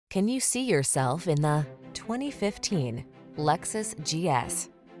Can you see yourself in the 2015 Lexus GS?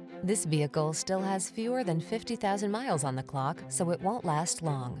 This vehicle still has fewer than 50,000 miles on the clock, so it won't last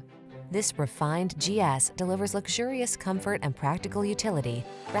long. This refined GS delivers luxurious comfort and practical utility,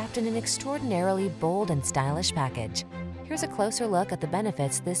 wrapped in an extraordinarily bold and stylish package. Here's a closer look at the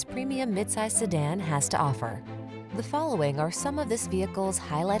benefits this premium midsize sedan has to offer. The following are some of this vehicle's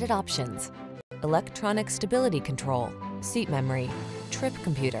highlighted options: electronic stability control, seat memory, trip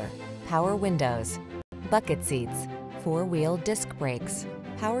computer, power windows, bucket seats, four-wheel disc brakes,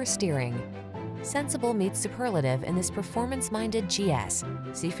 power steering. Sensible meets superlative in this performance-minded GS.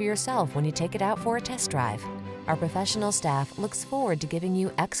 See for yourself when you take it out for a test drive. Our professional staff looks forward to giving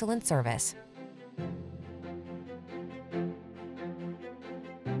you excellent service.